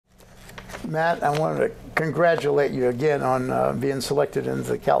Matt, I wanted to congratulate you again on being selected into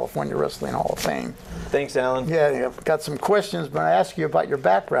the California Wrestling Hall of Fame. Thanks, Alan. Yeah, I've got some questions, but I ask you about your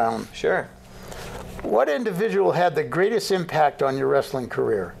background. Sure. What individual had the greatest impact on your wrestling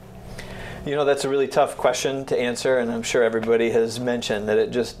career? You know, that's a really tough question to answer, and I'm sure everybody has mentioned that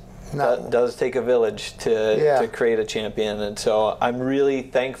it just does take a village to create a champion. And so I'm really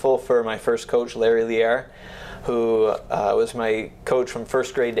thankful for my first coach, Larry Lier, who was my coach from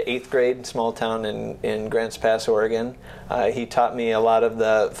 1st grade to 8th grade in small town in Grants Pass, Oregon. He taught me a lot of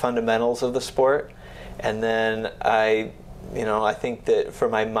the fundamentals of the sport. And then I think that for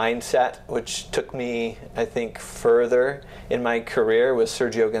my mindset, which took me, I think, further in my career, was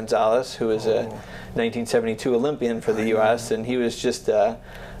Sergio Gonzalez, who was a 1972 Olympian for the U.S., and he was just a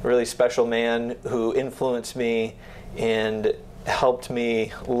really special man who influenced me and helped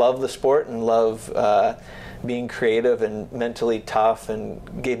me love the sport and love being creative and mentally tough,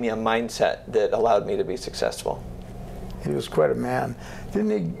 and gave me a mindset that allowed me to be successful. He was quite a man.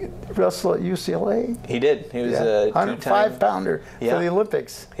 Didn't he wrestle at UCLA? He did. He was a 105-pounder for the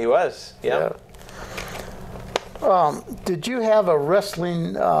Olympics. He was, yeah. Did you have a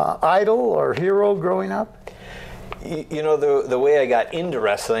wrestling idol or hero growing up? You know, the way I got into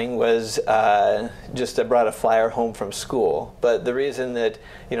wrestling was just I brought a flyer home from school. But the reason that,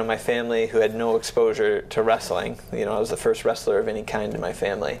 my family, who had no exposure to wrestling, I was the first wrestler of any kind in my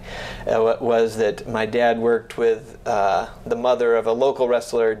family, was that my dad worked with the mother of a local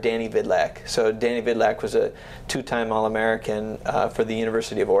wrestler, Danny Vidlak. So Danny Vidlak was a 2-time All-American for the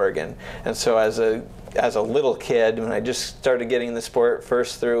University of Oregon. And so as a little kid, when I just started getting in the sport,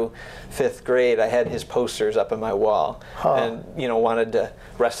 1st through 5th grade, I had his posters up on my wall, and wanted to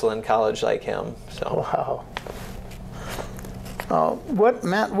wrestle in college like him. So. Wow.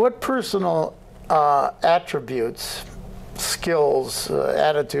 What personal attributes, skills,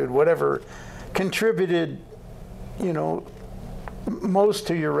 attitude, whatever, contributed, most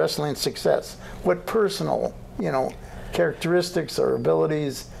to your wrestling success? What personal, characteristics or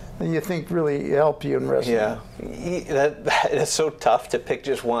abilities that you think really help you in wrestling? Yeah, that's so tough to pick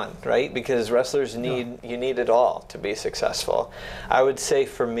just one, right? Because wrestlers you need it all to be successful. I would say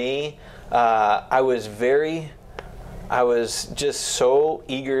for me, I was just so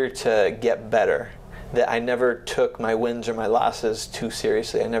eager to get better that I never took my wins or my losses too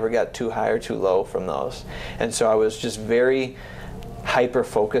seriously. I never got too high or too low from those. And so I was just very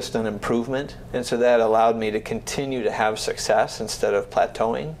hyper-focused on improvement, and so that allowed me to continue to have success instead of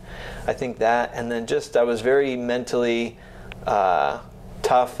plateauing. I think that, and then just I was very mentally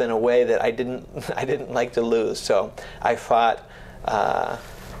tough in a way that I didn't like to lose. So I fought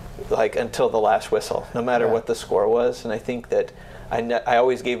like until the last whistle, no matter what the score was. And I think that I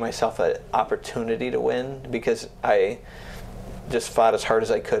always gave myself an opportunity to win because I just fought as hard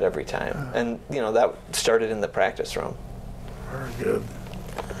as I could every time. And that started in the practice room. Very good.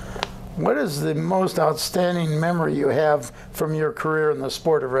 What is the most outstanding memory you have from your career in the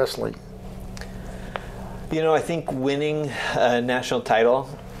sport of wrestling? I think winning a national title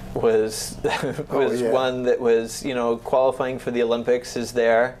was one that was, qualifying for the Olympics is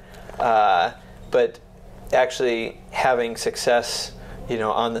there, but actually having success,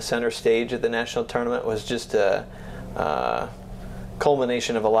 on the center stage at the national tournament was just a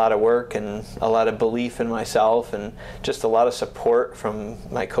culmination of a lot of work and a lot of belief in myself and just a lot of support from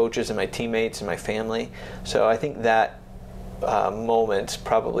my coaches and my teammates and my family. So I think that moment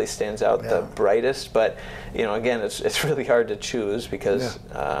probably stands out the brightest. But again, it's really hard to choose because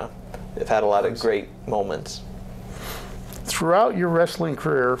I've had a lot of great moments. Throughout your wrestling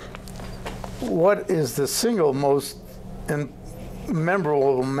career, what is the single most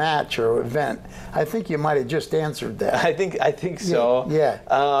memorable match or event? I think you might have just answered that. I think so. Yeah.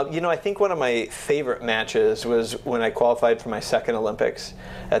 I think one of my favorite matches was when I qualified for my 2nd Olympics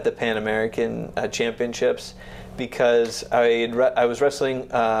at the Pan American Championships, because I was wrestling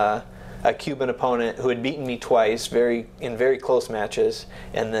a Cuban opponent who had beaten me twice, in very close matches,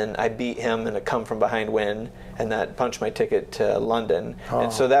 and then I beat him in a come from behind win, and that punched my ticket to London.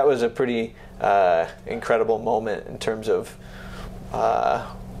 And so that was a pretty incredible moment in terms of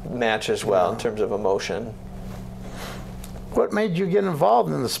match as well, in terms of emotion. What made you get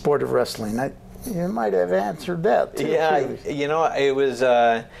involved in the sport of wrestling? You might have answered that too. Yeah, it was,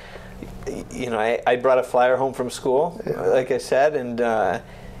 I brought a flyer home from school, like I said, and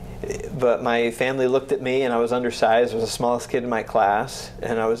but my family looked at me, and I was undersized. I was the smallest kid in my class,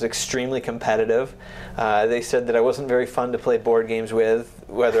 and I was extremely competitive. They said that I wasn't very fun to play board games with,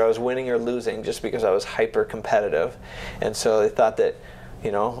 whether I was winning or losing, just because I was hyper competitive. And so they thought that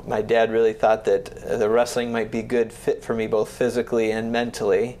you know, my dad really thought that the wrestling might be good fit for me both physically and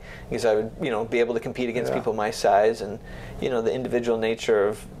mentally, because I would, you know, be able to compete against people my size, and, you know, the individual nature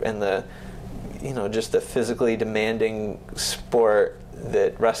of, and the, you know, just the physically demanding sport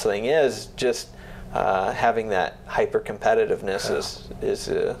that wrestling is, just having that hyper competitiveness is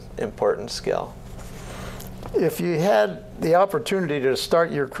an important skill. If you had the opportunity to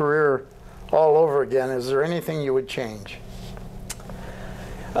start your career all over again, is there anything you would change?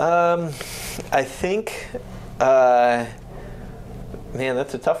 I think, man,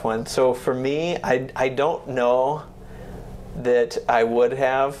 that's a tough one. So for me, I don't know that I would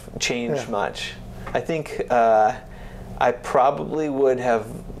have changed much. I think I probably would have,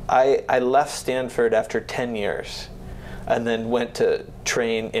 I left Stanford after 10 years and then went to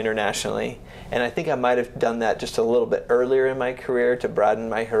train internationally. And I think I might have done that just a little bit earlier in my career to broaden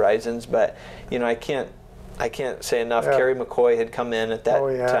my horizons. But, you know, I can't say enough. Kerry McCoy had come in at that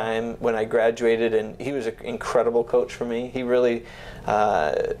time when I graduated, and he was an incredible coach for me. He really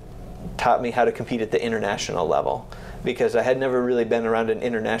taught me how to compete at the international level, because I had never really been around an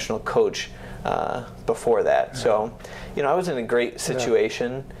international coach before that. So, you know, I was in a great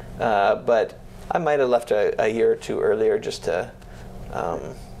situation, but I might have left a year or two earlier just to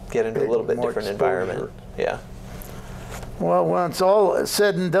get into a little bit different environment. Yeah. Well, when it's all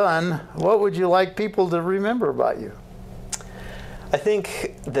said and done, what would you like people to remember about you? I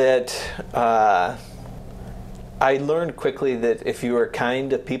think that I learned quickly that if you are kind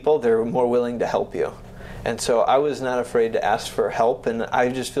to people, they're more willing to help you. And so I was not afraid to ask for help, and I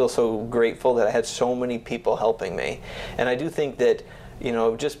just feel so grateful that I had so many people helping me. And I do think that, you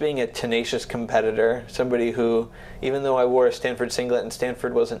know, just being a tenacious competitor, somebody who, even though I wore a Stanford singlet and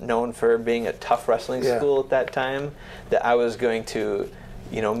Stanford wasn't known for being a tough wrestling school at that time, that I was going to,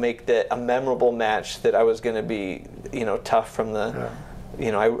 you know, make that a memorable match, that I was going to be, you know, tough from the,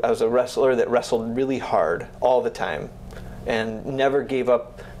 you know, I was a wrestler that wrestled really hard all the time and never gave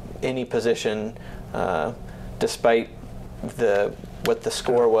up any position despite what the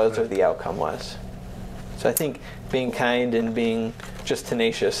score was or the outcome was. So I think being kind and being just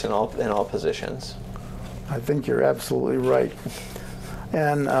tenacious in all positions. I think you're absolutely right.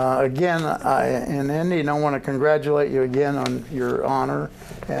 And again, in Indy, I want to congratulate you again on your honor,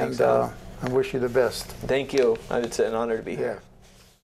 and I wish you the best. Thank you. It's an honor to be here.